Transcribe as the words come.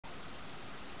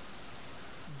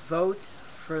vote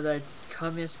for the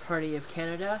Communist Party of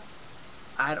Canada?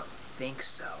 I don't think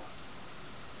so.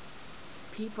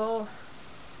 People,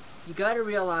 you gotta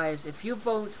realize, if you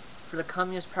vote for the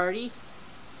Communist Party,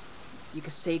 you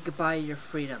can say goodbye to your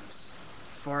freedoms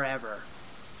forever.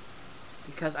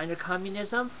 Because under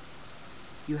communism,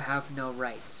 you have no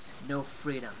rights, no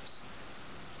freedoms.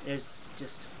 There's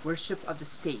just worship of the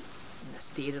state, and the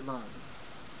state alone.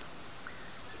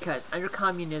 Because under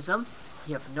communism,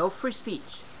 you have no free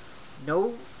speech,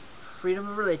 no freedom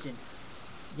of religion.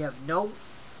 You're no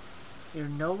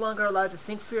longer allowed to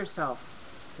think for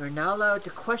yourself. You're not allowed to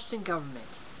question government.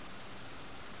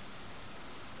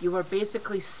 You are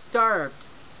basically starved.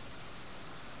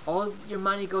 All your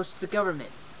money goes to the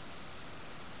government.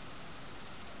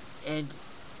 And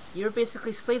you're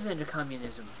basically slaves under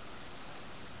communism.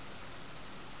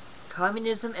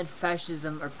 Communism and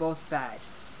fascism are both bad.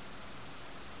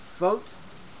 Vote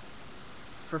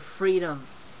for freedom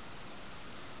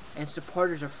and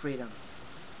supporters of freedom.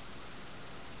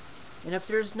 And if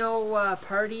there's no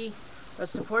party that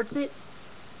supports it,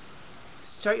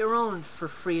 start your own for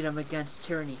freedom against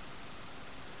tyranny.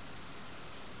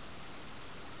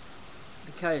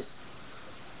 Because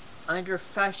under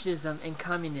fascism and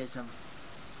communism,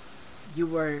 you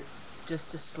were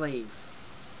just a slave.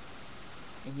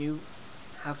 And you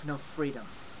have no freedom.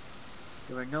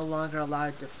 You are no longer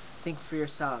allowed to think for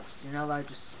yourselves. You're not allowed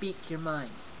to speak your mind.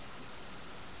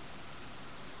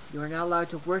 You are not allowed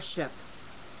to worship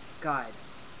God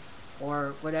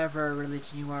or whatever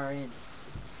religion you are in.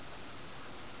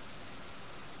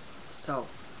 So,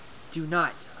 do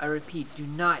not, I repeat, do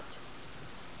not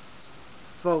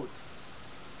vote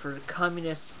for the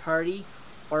Communist Party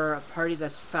or a party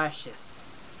that's fascist.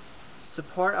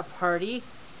 Support a party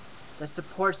that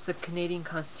supports the Canadian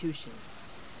Constitution,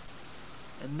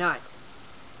 and not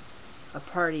a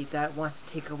party that wants to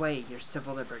take away your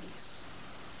civil liberties.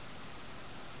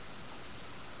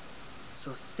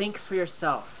 So think for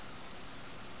yourself.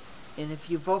 And if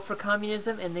you vote for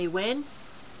communism and they win,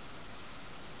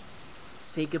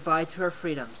 say goodbye to our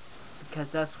freedoms,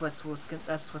 because that's what's going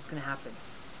to happen.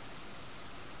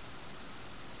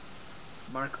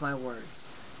 Mark my words.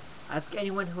 Ask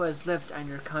anyone who has lived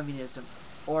under communism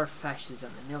or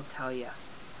fascism, and they'll tell you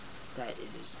that it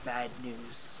is bad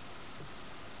news.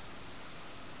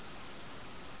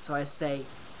 So I say,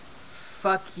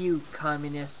 fuck you,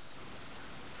 communists.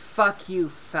 Fuck you,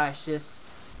 fascists.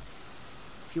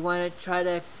 If you want to try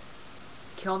to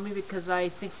kill me because I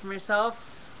think for myself,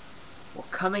 well,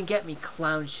 come and get me,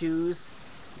 clown shoes,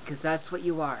 because that's what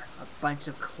you are, a bunch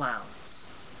of clowns.